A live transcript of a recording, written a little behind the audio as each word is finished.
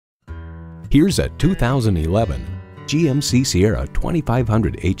Here's a 2011 GMC Sierra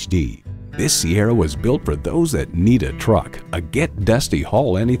 2500 HD. This Sierra was built for those that need a truck, a get-dusty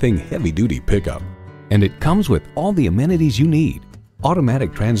haul-anything heavy-duty pickup. And it comes with all the amenities you need: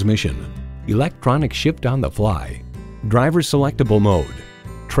 automatic transmission, electronic shift on the fly, driver selectable mode,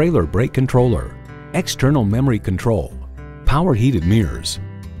 trailer brake controller, external memory control, power heated mirrors,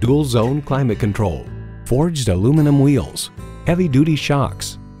 dual zone climate control, forged aluminum wheels, heavy-duty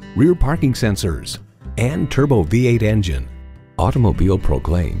shocks, rear parking sensors, and turbo V8 engine. Automobile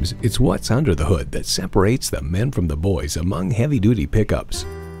proclaims it's what's under the hood that separates the men from the boys among heavy-duty pickups.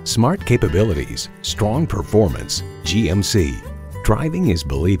 Smart capabilities, strong performance, GMC. Driving is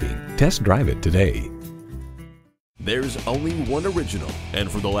believing. Test drive it today. There's only one original,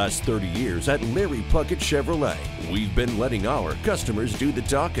 and for the last 30 years at Larry Puckett Chevrolet, we've been letting our customers do the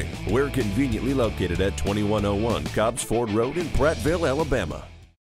talking. We're conveniently located at 2101 Cobbs Ford Road in Prattville, Alabama.